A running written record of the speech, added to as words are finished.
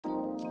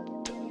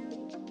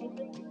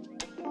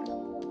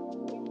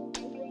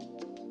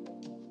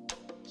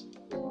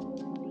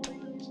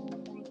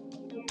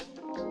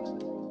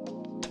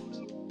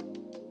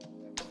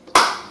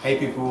Hey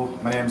people,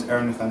 my name is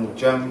Aaron Nathaniel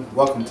Jem.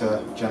 Welcome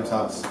to Jem's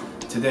house.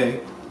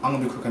 Today, I'm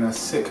going to be cooking a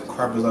sick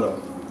crab risotto.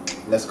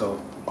 Let's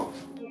go.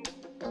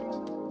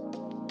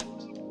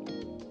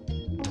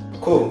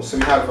 Cool, so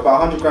we have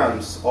about 100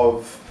 grams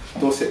of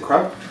Dorset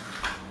crab,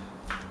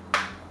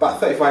 about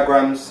 35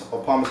 grams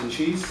of Parmesan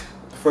cheese,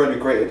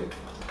 preferably grated,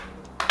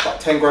 about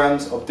 10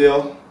 grams of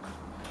dill,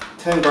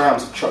 10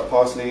 grams of chopped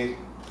parsley,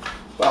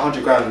 about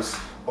 100 grams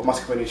of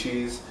mascarpone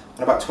cheese,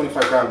 and about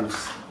 25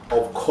 grams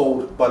of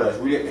cold butter.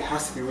 It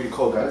has to be really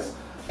cold, guys.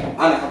 And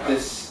I have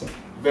this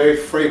very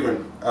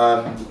fragrant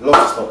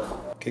lobster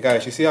stock. Okay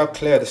guys, you see how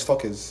clear the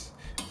stock is?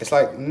 It's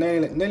like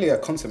nearly a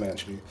consomme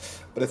actually.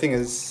 But the thing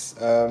is,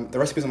 the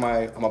recipe's on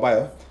my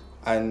bio,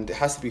 and it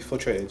has to be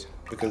filtrated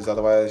because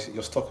otherwise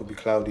your stock will be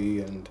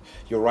cloudy and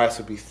your rice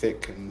will be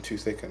thick and too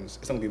thick, and it's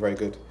not gonna be very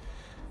good.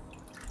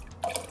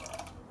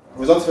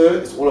 Risotto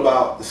is all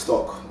about the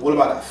stock, all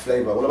about that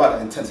flavor, all about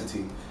that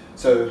intensity.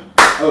 So,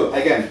 oh,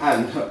 again,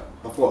 and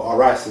I've got our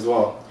rice as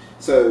well.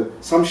 So,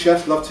 some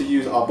chefs love to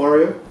use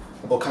arborio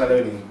or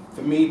cannelloni.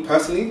 For me,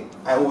 personally,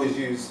 I always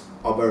use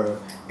arborio.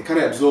 It kind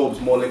of absorbs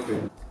more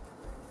liquid.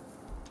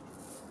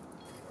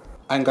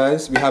 And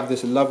guys, we have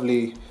this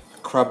lovely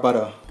crab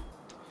butter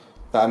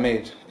that I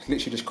made. It's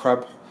literally just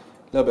crab, a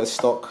little bit of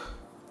stock,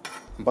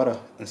 and butter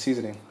and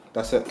seasoning.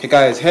 That's it. Okay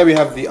guys, here we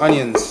have the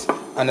onions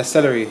and the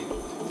celery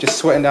just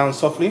sweating down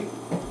softly.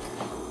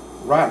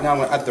 Right now I'm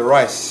gonna add the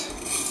rice.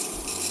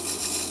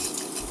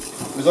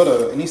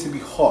 Risotto, it needs to be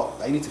hot.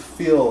 You need to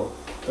feel,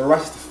 the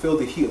rice to feel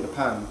the heat of the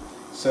pan,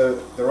 so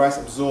the rice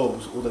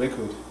absorbs all the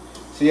liquid.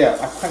 So yeah,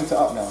 I've cranked it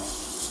up now.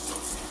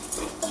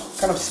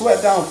 Kind of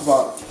sweat down for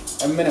about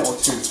a minute or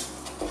two.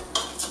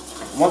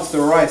 Once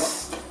the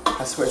rice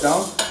has sweat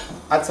down,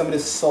 add some of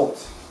this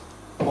salt,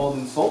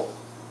 golden salt.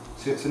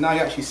 So now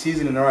you're actually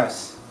seasoning the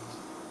rice.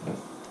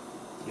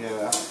 Yeah,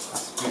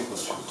 that's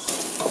beautiful.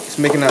 It's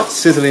making that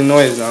sizzling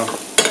noise now.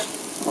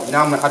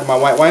 Now I'm gonna add my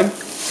white wine.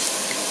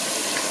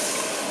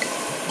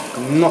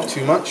 Not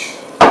too much.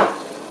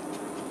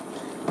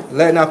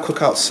 Let it now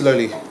cook out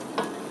slowly.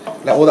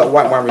 Let all that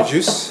white wine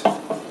reduce.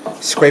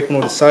 Scraping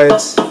all the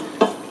sides.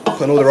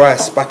 Putting all the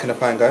rice back in the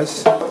pan,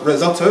 guys.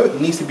 Risotto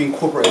needs to be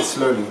incorporated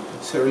slowly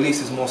so it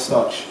releases more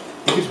starch.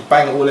 If you just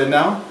bang it all in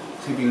now,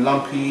 it's going to be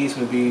lumpy, it's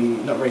going to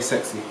be not very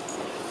sexy.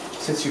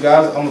 Since you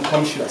guys, I'm going to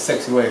promise you that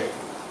sexy way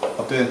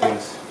of doing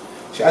things.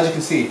 So as you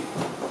can see,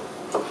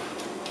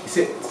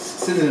 it's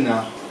sizzling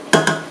now.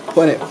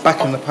 Putting it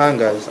back in the pan,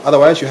 guys.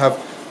 Otherwise you have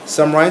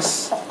some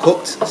rice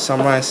cooked, some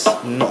rice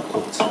not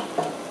cooked.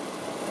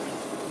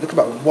 Look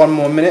about 1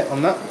 more minute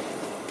on that.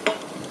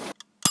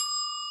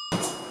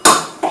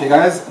 Okay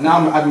guys, now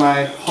I'm going to add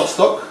my hot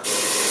stock.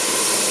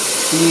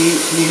 Can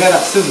you hear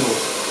that sizzle?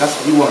 That's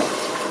what you want.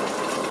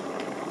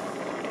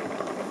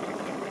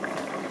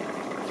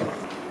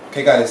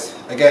 Okay guys,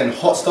 again,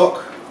 hot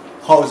stock,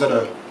 hot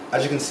risotto.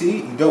 As you can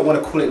see, you don't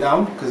want to cool it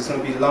down because it's going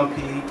to be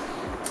lumpy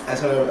and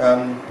it's going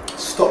to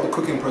stop the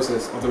cooking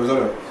process of the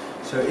risotto.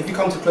 So if you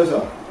come to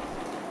closer,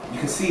 you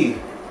can see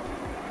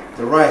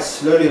the rice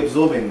slowly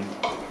absorbing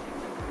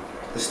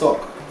the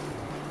stock.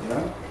 You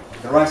know,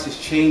 the rice is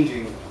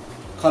changing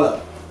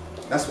color.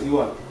 That's what you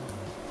want.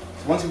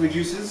 So once it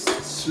reduces,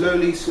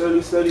 slowly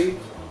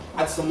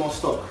add some more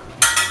stock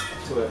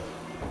to it.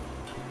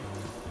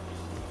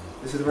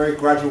 This is a very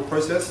gradual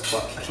process,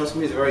 but trust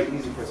me, it's a very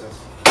easy process.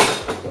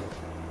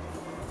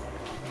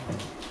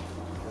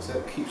 That's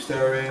it, keep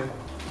stirring.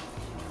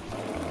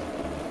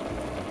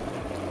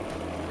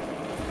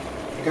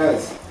 Okay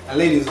guys, and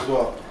ladies as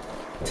well,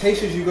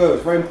 taste as you go,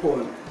 it's very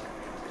important.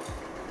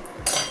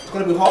 It's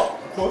going to be hot,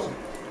 of course,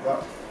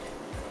 but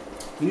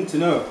you need to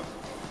know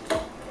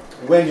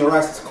when your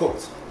rice is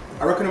cooked.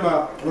 I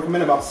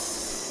recommend about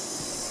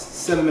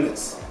 7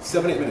 minutes,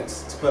 7-8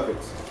 minutes, it's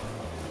perfect.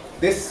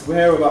 This, we're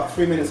here about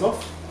 3 minutes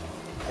off.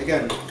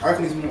 Again, I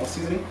reckon needs more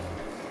seasoning.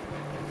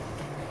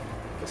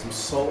 Get some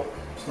salt,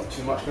 it's not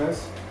too much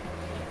guys.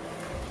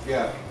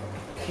 Yeah,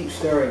 keep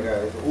stirring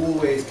guys,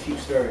 always keep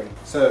stirring.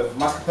 So,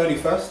 mascarpone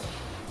first.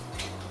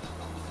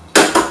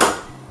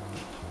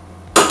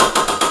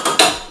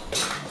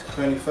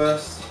 Mascarpone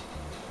first,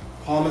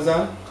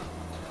 parmesan,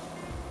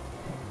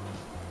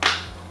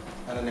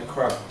 and then the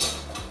crab.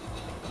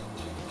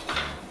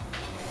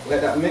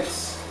 Let that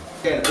mix.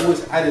 Again,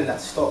 always add in that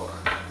stock.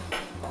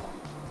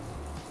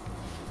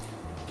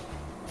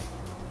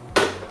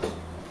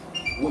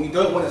 What you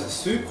don't want is a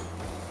soup,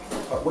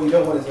 but what you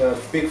don't want is a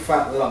big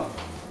fat lump.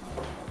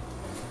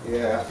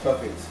 Yeah, that's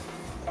perfect.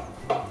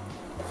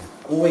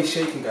 Always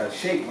shaking guys,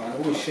 shake man,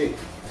 always shake.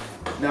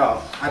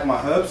 Now, add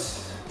my herbs.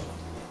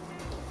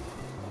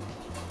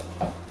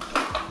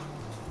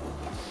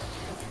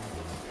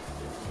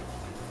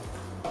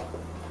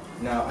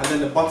 Now, and then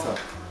the butter.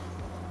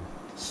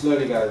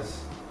 Slowly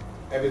guys,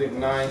 everything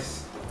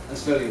nice and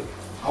slowly.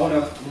 I want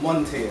to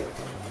monte it,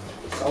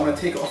 so I want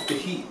to take it off the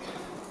heat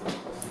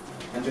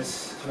and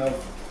just kind of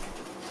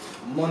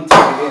monte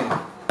it in.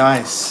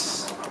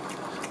 Nice,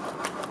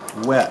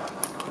 wet,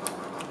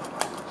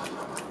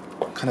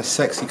 kind of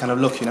sexy kind of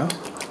look, you know?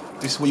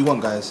 This is what you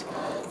want guys.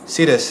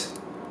 See this?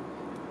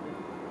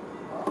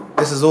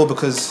 This is all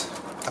because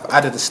I've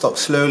added the stock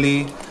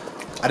slowly,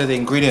 added the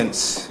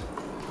ingredients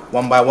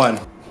one by one.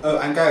 Oh,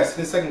 and guys,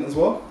 in this segment as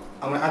well,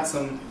 I'm gonna add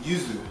some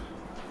yuzu.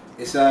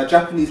 It's a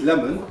Japanese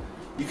lemon.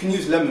 You can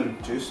use lemon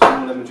juice,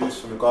 normal lemon juice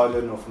from the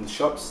garden or from the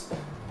shops,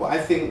 but I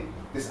think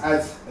this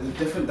adds a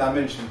different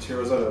dimension to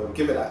your risotto.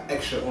 Give it that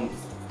extra oomph.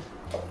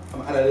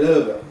 I'm gonna add a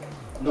little bit,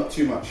 not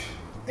too much.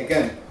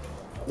 Again,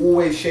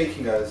 always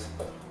shaking, guys.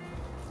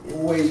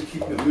 Always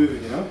keeping it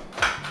moving, you know?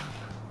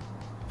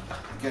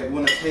 Again, we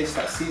wanna taste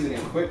that seasoning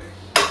quick,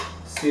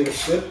 see if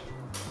it's good.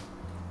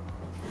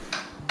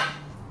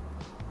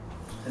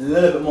 A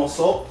little bit more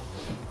salt.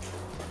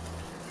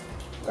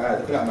 Guys,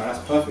 look at that, man,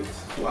 that's perfect.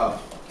 Wow.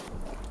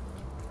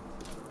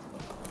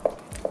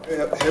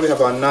 Here we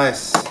have our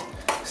nice,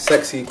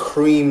 sexy,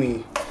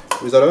 creamy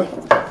risotto.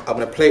 I'm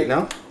gonna plate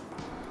now.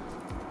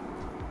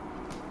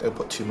 Don't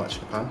put too much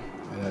in the pan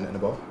and then in the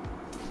bowl.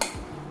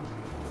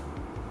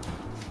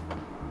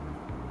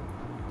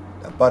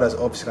 That butter's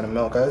obviously gonna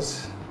melt,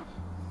 guys.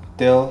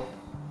 Dill.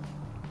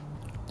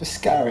 Just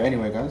scatter it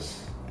anyway,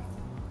 guys.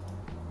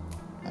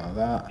 Like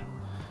that.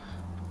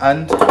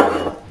 And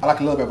I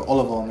like a little bit of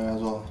olive oil in there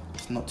as well.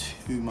 It's not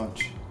too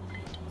much.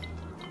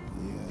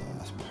 Yeah,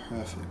 that's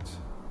perfect.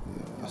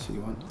 Yeah, that's what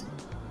you want.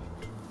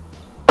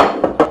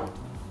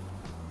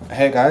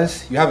 Hey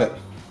guys, you have it.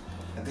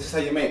 And this is how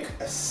you make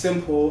a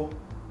simple,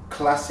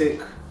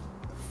 classic,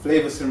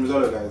 flavoursome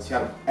risotto, guys. You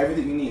have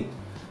everything you need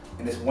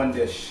in this one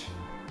dish.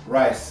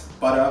 Rice,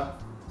 butter,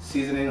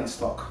 seasoning and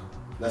stock.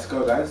 Let's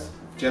go, guys.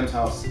 Jem's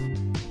house.